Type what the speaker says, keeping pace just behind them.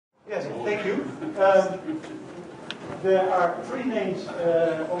Yes, thank you. There are three names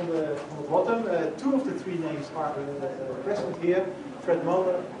on the bottom. Two of the three names are present here. Fred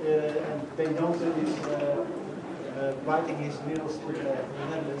Mulder and Ben Jensen is biting his nails in the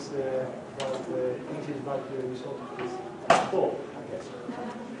Netherlands about English is about the result of this talk, I guess.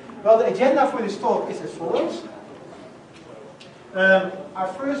 Well, the agenda for this talk is as follows. I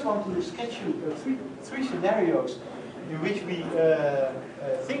first want to sketch you three scenarios in which we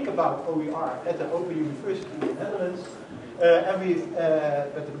think about OER at the Open University in the Netherlands.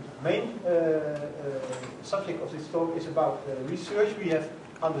 But the main subject of this talk is about research we have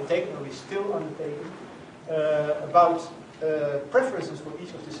undertaken, or we still undertaken, about preferences for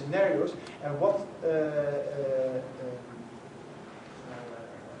each of the scenarios and what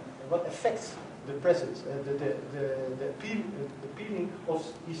affects the presence, the appealing of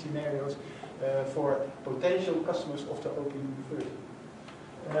these scenarios for potential customers of the Open University.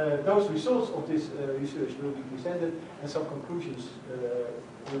 Those results of this research will be presented and some conclusions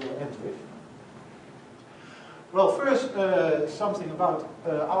we will end with. Well, first something about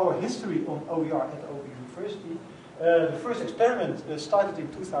our history on OER at the Open University. The first experiment started in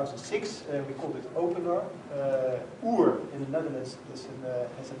 2006. We called it OpenR. OER in the Netherlands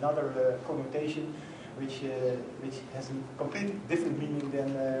has another connotation which has a completely different meaning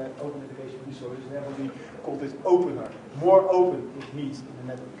than Open Education Resources. Therefore we called it OpenR. More open it means in the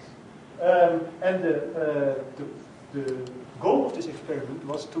Netherlands. And the goal of this experiment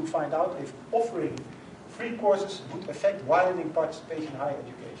was to find out if offering free courses would affect widening participation in higher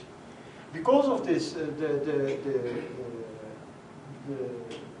education. Because of this, the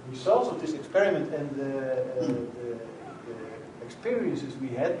results of this experiment and the experiences we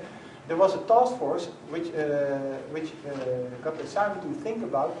had, there was a task force which got the assignment to think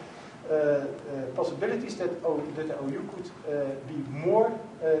about possibilities that the OU could be more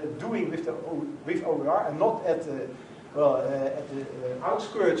doing with OER and not at the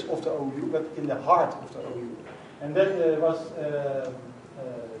outskirts of the OU, but in the heart of the OU. And that was the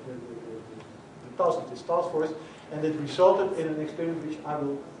task of this task force, and it resulted in an experiment which I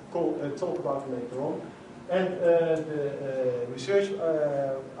will talk about later on. And the research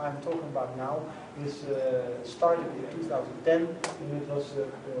I'm talking about now is started in 2010, and it was the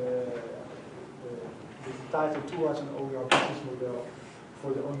title Towards an OER Business Model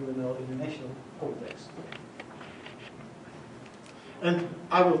for the OUNL in the national context. And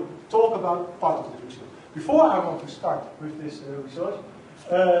I will talk about part of this research. Before I want to start with this research,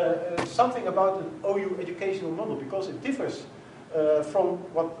 something about the OU educational model, because it differs from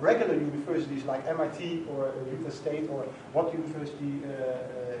what regular universities like MIT or Utah State or what university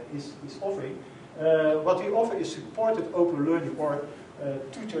is offering. What we offer is supported open learning or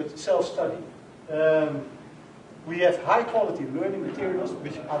tutored self-study. We have high quality learning materials,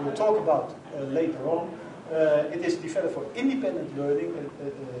 which I will talk about later on. It is developed for independent learning.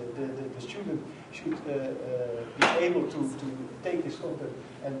 The student should be able to take this content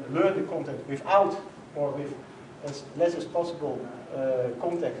and learn the content without or with as less as possible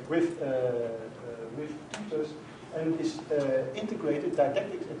contact with tutors, and this integrated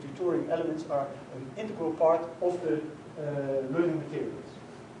didactics and tutoring elements are an integral part of the learning materials.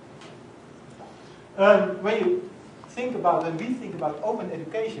 When you think about, and we think about open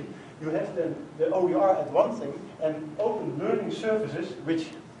education, you have then the OER at one thing, and open learning services, which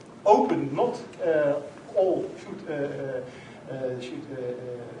open, not all should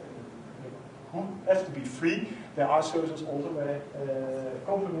have to be free. There are services also where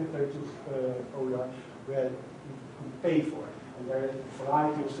complementary to OER, where you can pay for it, and where a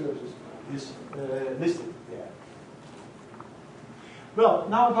variety of services is listed there. Well,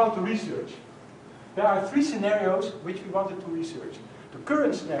 now about the research. There are three scenarios which we wanted to research. The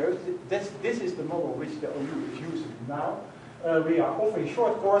current scenario, this is the model which the OU is using now. We are offering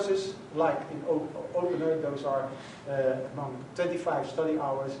short courses, like in OpenR, those are among 25 study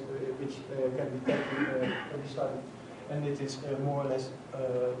hours, which can be taken and studied, and it is more or less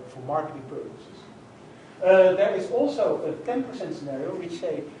for marketing purposes. There is also a 10% scenario, which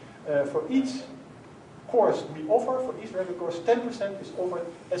say for each course we offer, for each regular course, 10% is offered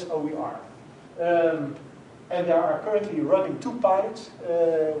as OER. And there are currently running two pilots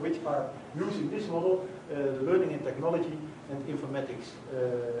which are using this model, the learning in technology and informatics,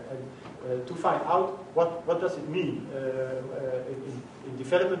 to find out what does it mean in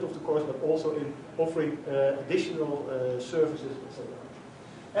development of the course, but also in offering additional services, etc.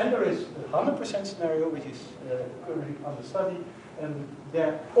 And there is a 100% scenario which is currently under study, and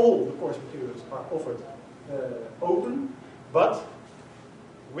there all the course materials are offered open, but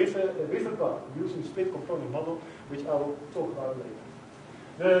with a but, using split component model, which I will talk about later.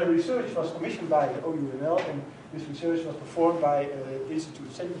 The research was commissioned by the OUNL, and this research was performed by the Institute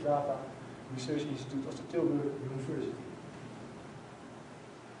of Census Data, Research Institute of the Tilburg University.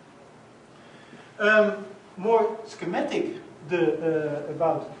 More schematic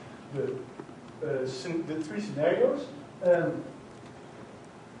about the three scenarios.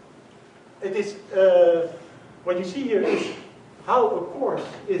 It is what you see here is how a course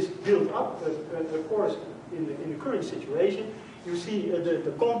is built up. A course in the current situation. You see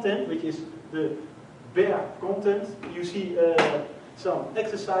the content, which is the bare content. You see some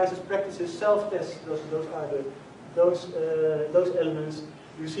exercises, practices, self-tests. Those are those elements.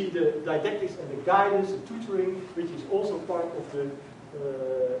 You see the didactics and the guidance, the tutoring, which is also part of the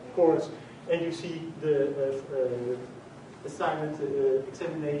course. And you see the assignment,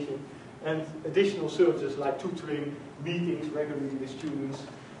 examination, and additional services like tutoring, meetings regularly with students,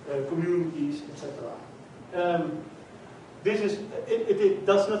 communities, etc. This is, it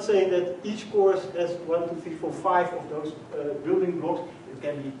does not say that each course has 1, 2, 3, 4, 5 of those building blocks. It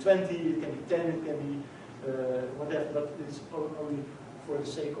can be 20, it can be 10, it can be whatever, but it's only for the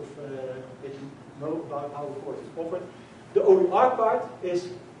sake of that you know about how the course is offered. The OER part is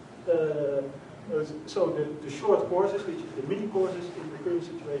so the short courses, which is the mini courses in the current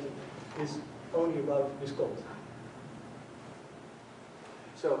situation, is only about this content.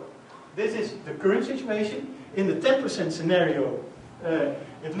 So this is the current situation. In the 10% scenario,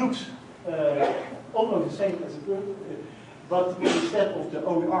 it looks almost the same as the current, but instead of the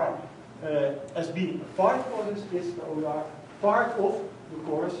OER as being a part of this is the OER part of the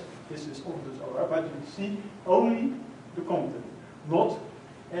course. This is of this OER, but you see only the content, not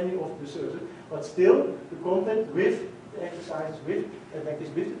any of the services, but still the content with the exercises, with the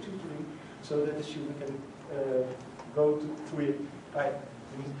tutoring, so that the student can go through it by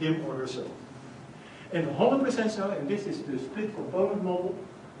him or herself. And 100% so, and this is the split component model,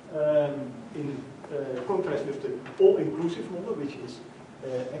 in contrast with the all-inclusive model, which is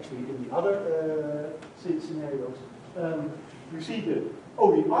actually in the other scenarios. You see the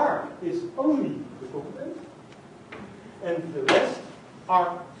OER is only the content, and the rest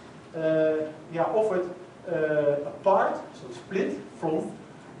are offered apart, so split from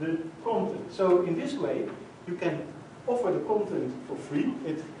the content. So in this way, you can offer the content for free.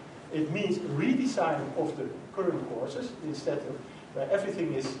 It means redesign of the current courses instead of where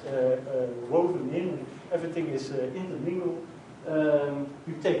everything is woven in, everything is intermingled.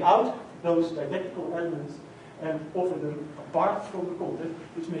 You take out those didactical elements and offer them apart from the content,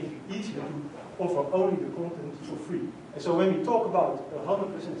 which makes it easier to offer only the content for free. And so when we talk about a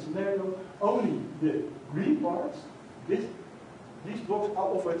 100% scenario, only the green parts, these blocks are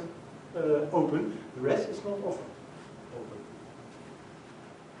offered open, the rest is not offered open.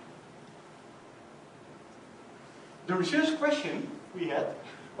 The research question we had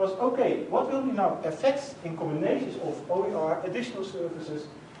was, okay, what will be now effects in combinations of OER, additional services,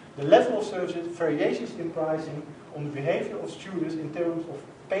 the level of services, variations in pricing, on the behavior of students in terms of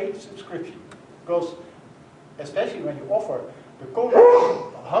paid subscription? Because especially when you offer the content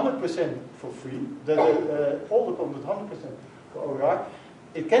 100% for free, all the content 100% for OER,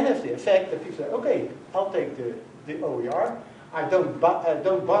 it can have the effect that people say, okay, I'll take the OER, I don't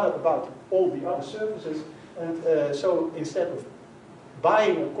bother about all the other services, and so instead of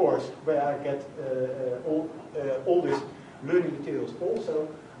buying a course where I get all these learning materials also,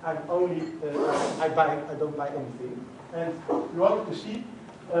 I don't buy anything. And we wanted to see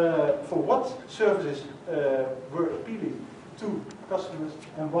for what services were appealing to customers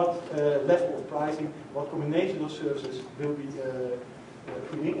and what level of pricing, what combination of services will be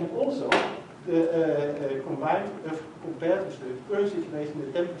appealing, and also the compared with the current situation,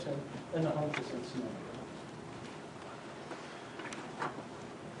 the 10% and the 100% scenario.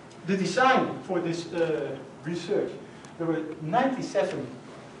 The design for this research, there were 97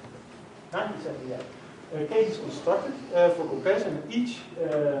 cases constructed for comparison, and each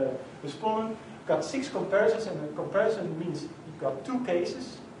respondent got 6 comparisons, and a comparison means he got 2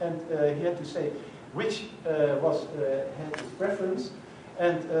 cases, and he had to say which had his preference,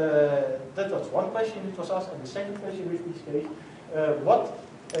 and that was one question it was asked, and the second question with each case,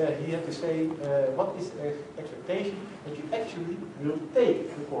 he had to say what is the expectation that you actually will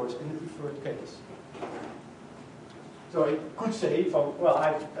take the course in the preferred case. So it could say,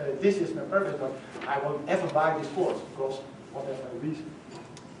 well, this is my preference, but I won't ever buy this course because whatever reason.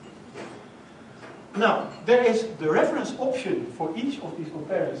 Now, there is the reference option for each of these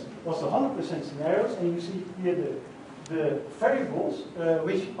comparisons was the 100% scenarios, and you see here the variables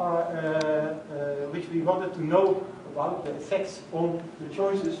which we wanted to know about the effects on the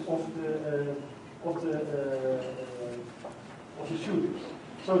choices of the students.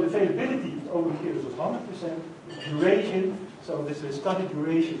 So the availability over the years was 100%. Duration, so this is study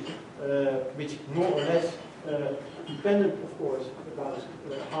duration, which more or less dependent, of course, about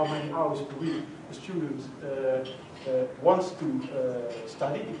how many hours per week the student wants to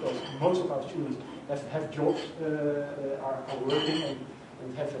study, because most of our students have jobs, are working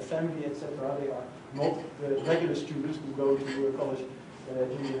and have a family, etc. They are not regular students who go to college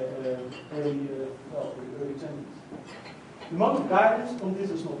in the early 20s. The mode of guidance on this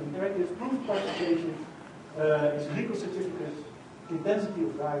is not imperative. Proof of participation is legal certificate, intensity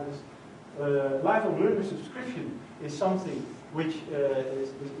of guidance. Lifelong learning subscription is something which is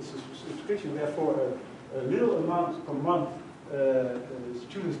a subscription where for a little amount per month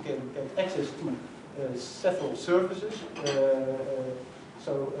students can get access to several services.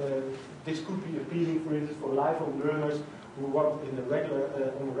 So this could be appealing, for instance, for lifelong learners who want on a regular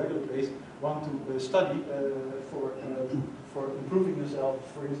basis want to study for improving themselves,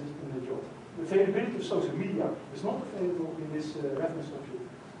 for instance, in their job. The availability of social media is not available in this reference document.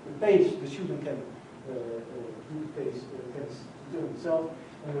 The page the student can do the page can do himself,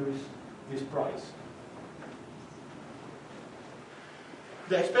 and there is this price.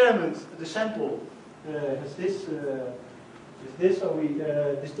 The experiment, the sample, has this. So we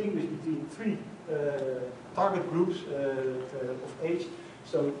distinguish between three target groups of age.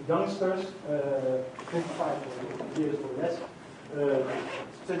 So youngsters, 25 years or less,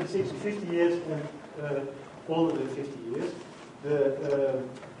 26 to 50 years, and older than 50 years. The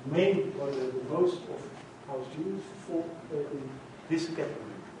main or the most of our students fall in this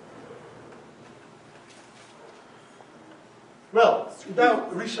category. Well, now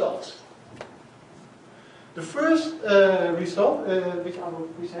results. The first result, which I will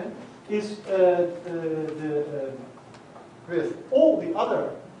present, is with all the other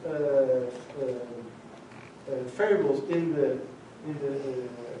variables in the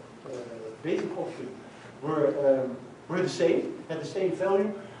basic option were the same, had the same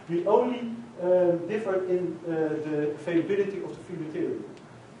value. We only differed in the availability of the free material.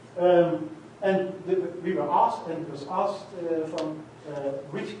 And we were asked, and it was asked from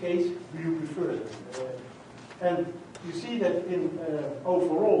which case do you prefer? And you see that in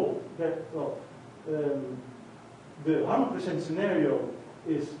overall, that the 100% scenario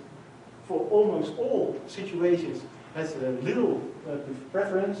is for almost all situations has a little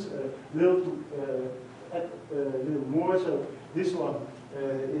preference, little to add a little more. So this one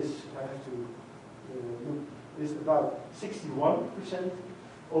is, I have to look, is about 61%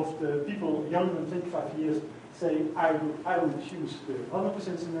 of the people younger than 25 years say I would choose the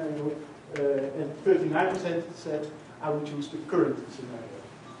 100% scenario, and 39% said I would choose the current scenario.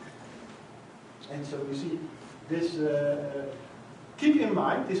 And so you see this. Keep in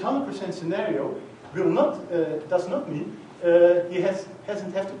mind this 100% scenario will not does not mean he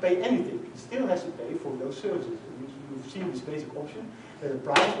hasn't have to pay anything. He still has to pay for those services. You've seen this basic option. The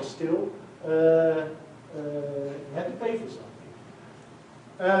price was still you had to pay for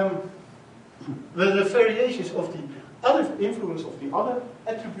something. The variations of the other influence of the other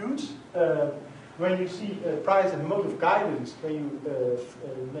attributes, when you see price and mode of guidance, when you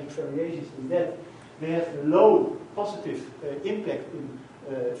make variations in that, they have a low positive impact in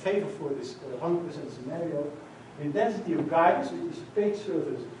favor for this 100% scenario. Intensity of guidance, which is paid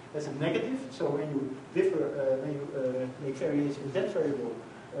service, has a negative. So when you differ, when you make variations in that variable,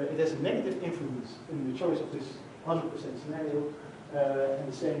 it has a negative influence in the choice of this 100% scenario. And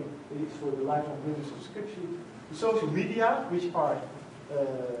the same is for the lifelong learning subscription. The social media, which are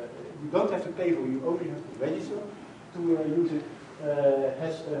you don't have to pay for, you only have to register to use it,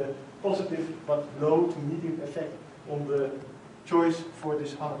 has a positive but low to medium effect on the choice for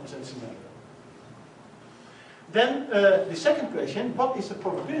this 100% scenario. Then the second question, what is the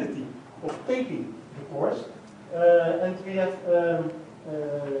probability of taking the course? And we have,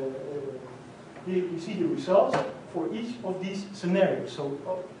 here you see the results for each of these scenarios. So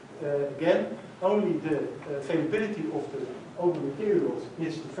again, only the availability of the open materials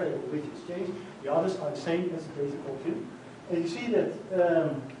is the variable which is changed. The others are the same as the basic option. And you see that,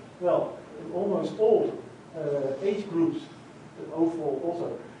 well, in almost all age groups, overall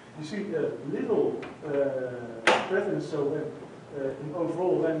also, you see a little preference. So when, in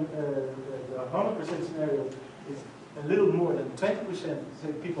overall, when the 100% scenario is a little more than 20%,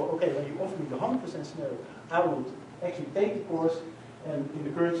 say people, okay, when you offer me the 100% scenario, I would actually take the course. And in the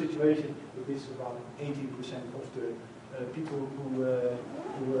current situation, it is about 18% of the people who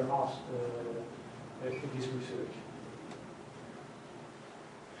were asked in this research.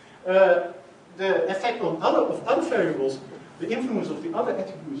 The effect on other variables, the influence of the other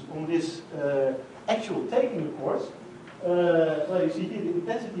attributes on this actual taking the course, Well, you see here the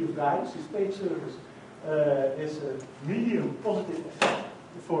intensity of guidance, this paid service, is a medium positive effect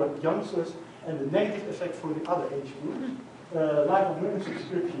for youngsters and the negative effect for the other age groups. Lifelong learning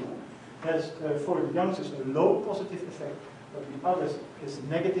subscription has, for the youngsters, a low positive effect, but the others is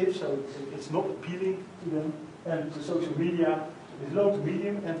negative, so it's not appealing to them. And the social media is low to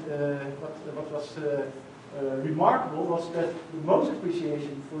medium, and what was remarkable was that the most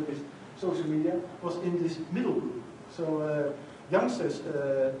appreciation for this social media was in this middle group. So youngsters,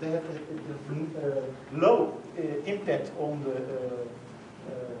 they have a low impact on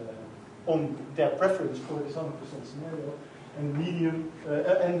their preference for this 100% scenario, and medium,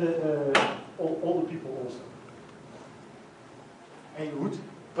 and older people also. And you would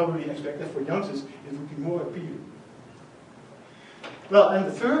probably expect that for youngsters it would be more appealing. Well, and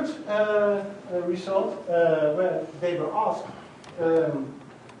the third result, where they were asked,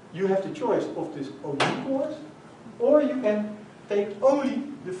 you have the choice of this OU course, or you can take only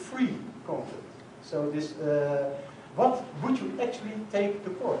the free content. So this, what would you actually take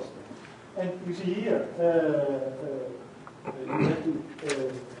the course? And you see here, you have to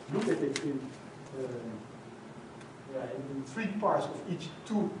look at it in 3 parts of each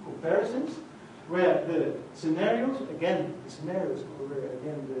 2 comparisons, where the scenarios, again, the scenarios were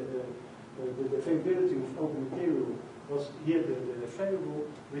again the availability of open material was here the favorable,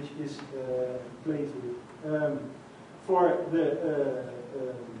 which is played with. For the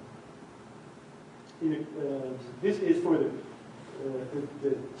this is for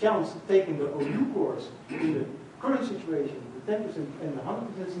the chance taking the OU course in the current situation, the 10% and the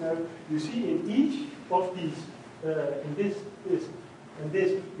 100% scenario. You see in each of these, in this, and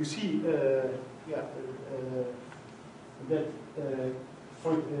this, you see that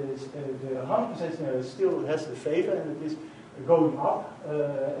for the 100% scenario still has the favor, and it is going up.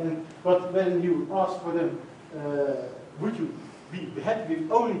 But when you ask for them, would you be happy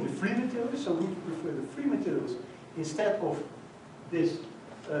with only the free materials? So would you prefer the free materials instead of this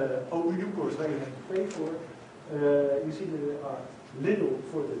OU course where you have to pay for? You see that there are little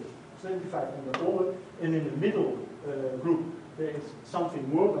for the 25 and the older, and in the middle group there is something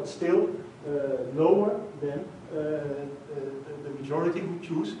more, but still lower than the majority who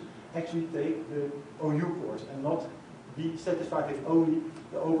choose actually take the OU course and not be satisfied with only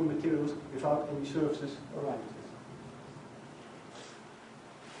the open materials without any services around it.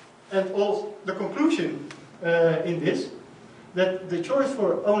 And also the conclusion in this, that the choice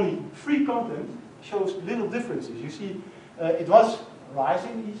for only free content shows little differences. You see, it was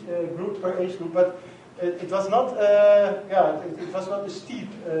rising each group per age group, but it was not, it was not a steep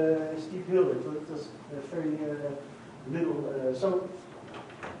hill. It was very little. So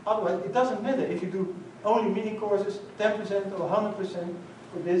otherwise, it doesn't matter if you do only mini courses, 10% or 100%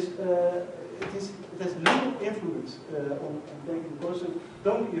 for this. It has little influence on taking the course. So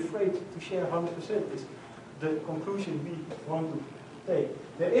don't be afraid to share 100%. It's the conclusion we want to take.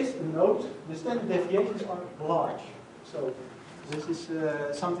 There is a note. The standard deviations are large. So this is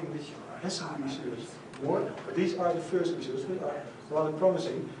something which has to be researched more. But these are the first results which are rather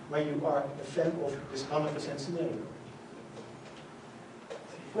promising when you are a fan of this 100% scenario.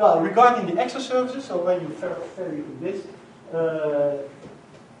 Well, regarding the extra services, so when you vary in this,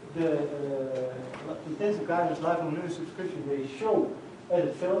 the intensive guidance lifelong learning subscription, they show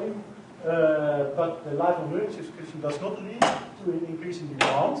added value, but the lifelong learning subscription does not lead to an increase in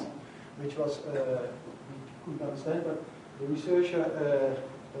demand, which was we couldn't understand, but the researcher,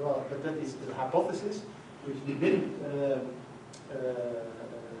 well, but that is the hypothesis, which we didn't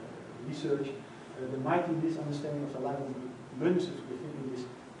research. There might be misunderstanding of the lifelong learning subscription in this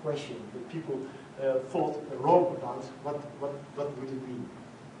question, that people thought wrong about what would it mean.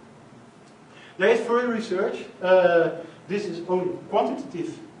 There is further research. This is only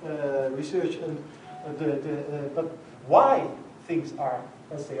quantitative research, and but why things are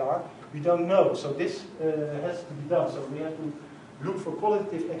as they are, we don't know. So this has to be done. So we have to look for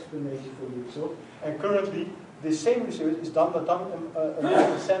qualitative explanation for the result. And currently, the same research is done, but done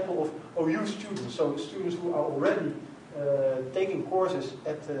a sample of OU students. So students who are already taking courses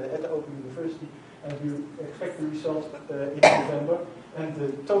at the Open University, and we expect the result in November. And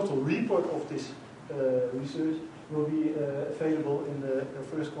the total report of this research will be available in the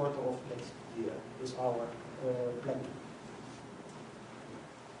first quarter of next year. Is our plan.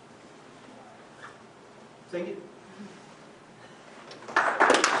 Thank you.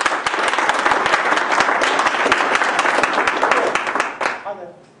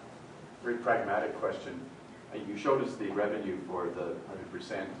 Very pragmatic question. You showed us the revenue for the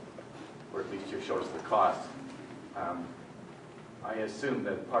 100%, or at least you showed us the cost. I assume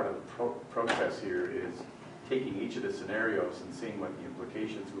that part of the process here is taking each of the scenarios and seeing what the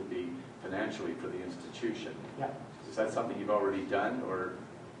implications would be financially for the institution. Yeah. Is that something you've already done, or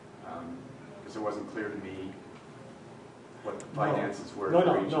because it wasn't clear to me what the finances were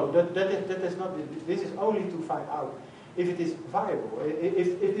for each? No, that is not. This is only to find out if it is viable.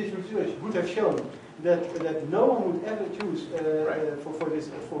 If this research would have shown that no one would ever choose for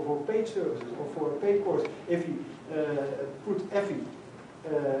paid services or for a paid course if he put every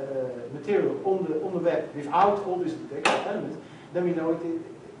material on the web without all these extra elements, then we know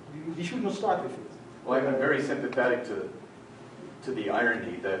we should not start with it. Well, I'm very sympathetic to the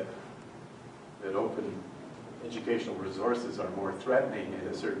irony that open educational resources are more threatening in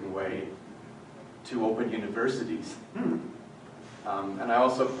a certain way to open universities. And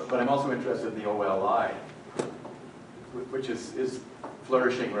but I'm also interested in the OLI, which is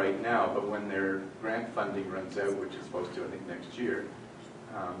flourishing right now, but when their grant funding runs out, which is supposed to, I think, next year,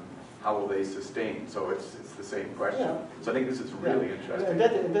 how will they sustain? So it's the same question. Yeah. So I think this is really interesting. And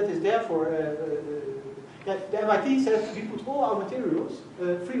that is therefore, the MIT says we put all our materials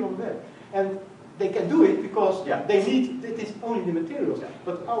free on the web. And they can do it because they need, it is only the materials. Yeah.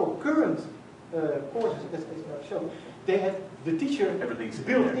 But our current courses, as I've shown, they have the teacher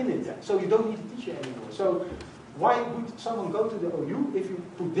built in it. Yeah. So you don't need a teacher anymore. So why would someone go to the OU if you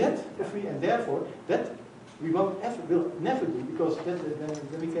put that for free, and therefore that we will never do, because then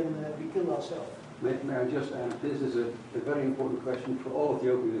we kill ourselves. May I just add, this is a very important question for all of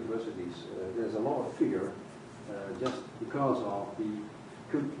the open universities. There's a lot of fear just because of we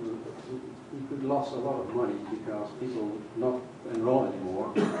could lose a lot of money because people not enroll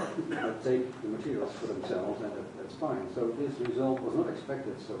anymore, but take the materials for themselves, and that's fine. So this result was not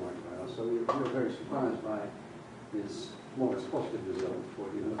expected so much by us. So we were very surprised by this more or less positive result for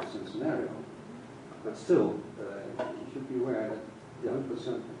the 100% scenario. But still, you should be aware that the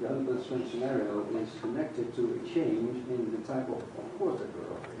 100% scenario is connected to a change in the type of course that we're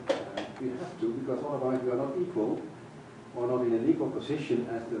offering. We have to, because otherwise we are not equal, or not in an equal position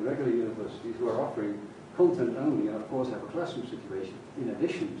as the regular universities who are offering content only, and of course have a classroom situation in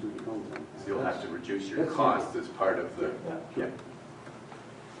addition to the content. So you'll have to reduce your costs as part of the... Yeah.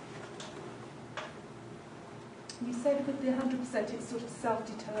 You said with the 100% it's sort of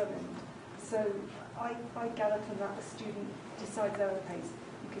self-determined. So I gather from that the student decides their own pace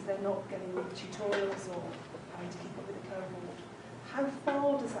because they're not getting tutorials or having to keep up with the cohort. How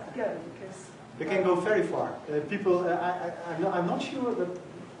far does that go? Because they can go very far. People, I'm not sure, but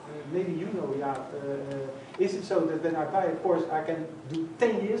maybe you know, is it so that when I buy a course I can do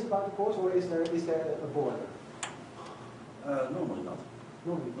 10 years about the course, or is there a border? Normally not.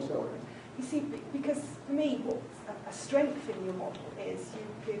 Normally not. So, you see, because for me, what's a strength in your model is you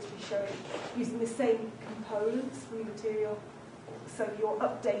appear to be showing using the same components from the material, so you're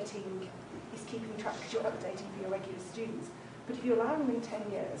updating, is keeping track because you're updating for your regular students. But if you allow them in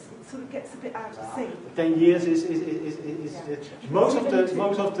 10 years, it sort of gets a bit out of sync. 10 years is most of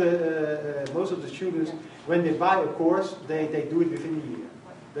the students, when they buy a course, they do it within a year.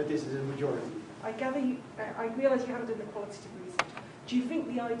 That is the majority. I gather I realise you haven't done the qualitative research. Do you think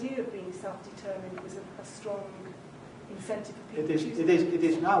the idea of being self-determined was a strong incentive for people to choose? It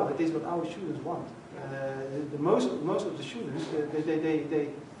is now. It is what our students want. Most of the students,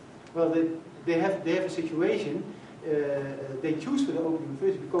 they have a situation. They choose for the Open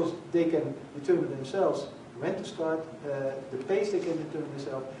University because they can determine themselves when to start, the pace they can determine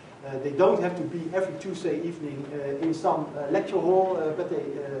themselves. They don't have to be every Tuesday evening in some lecture hall, but they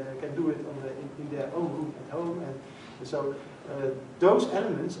can do it in their own room at home. And so those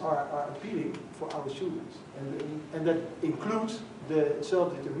elements are appealing for our students. And that includes the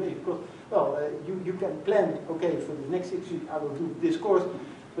self-determination. Because, you can plan, okay, for the next 6 weeks I will do this course,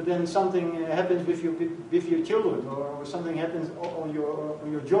 but then something happens with your children, or something happens on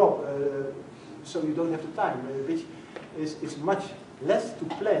your job, so you don't have the time, which is much less to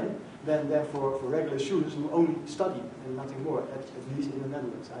plan than for regular students who only study and nothing more, at least in the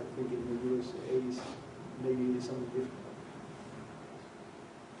Netherlands. I think in the USA maybe it's something different.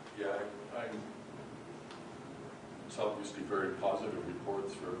 Yeah, it's obviously very positive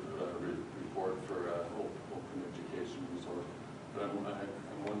report for open education resort. But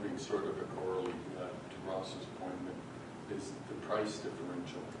I'm wondering, sort of a corollary to Ross's point, is the price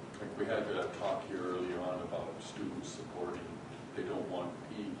differential. Like we had a talk here earlier on about students supporting, they don't want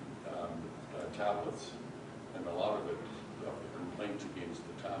tablets, and a lot of it, of the complaints against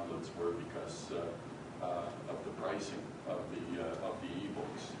the tablets were because of the pricing of the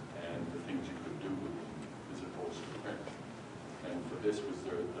e-books and the things you could do with them as opposed to print. And for this, was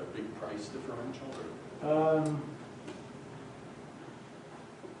there a big price differential? Or?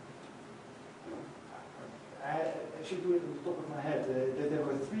 should do it on the top of my head. That there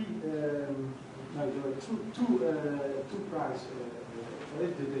were two price. The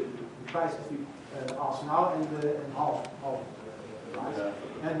price as we ask now and half price.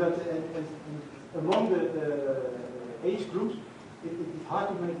 And among the age groups, it's hard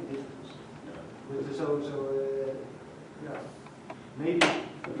to make a difference. Yeah, maybe.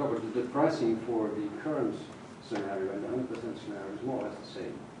 But the pricing for the current scenario and the 100% scenario is more or less the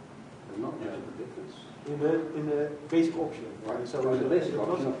same. There's not much of a difference. In the basic option. Right. So in the basic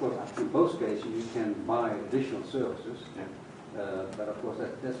option, of course, in both cases you can buy additional services, but of course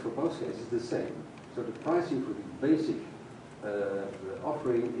that's for both cases the same. So the pricing for the basic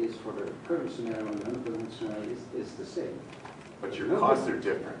offering is for the current scenario and the 100% scenario is the same. But your costs are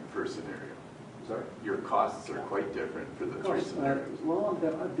different per scenario. Sorry? Your costs are quite different for the three scenarios. Well, they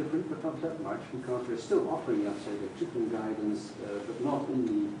are different, but not that much, because we're still offering, let's say, the tutoring guidance, but not in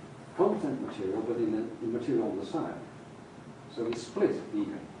the content material, but in the material on the side. So we split the.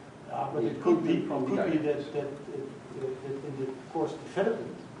 But it could be that in the course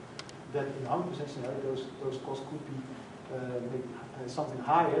development, that in 100% scenario, those costs could be maybe something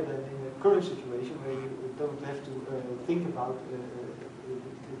higher than in the current situation where you don't have to think about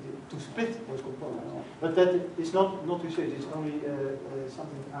to split those components. But that is not research, it's only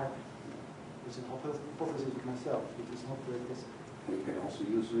something it's an hypothesis myself. It is not this. You can also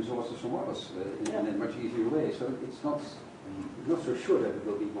use resources from others in a much easier way. So it's not so sure that it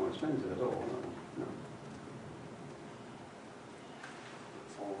will be more expensive at all. No.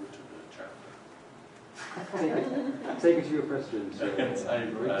 Forward to the chapter. Take it to your president.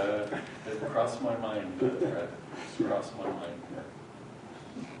 It crossed my mind, Fred. It's crossed my mind.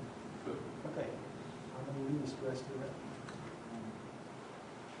 Okay. How many minutes do I still have?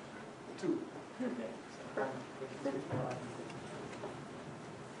 2.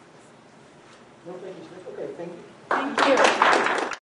 No, thank you, Smith. Okay, thank you. Thank you.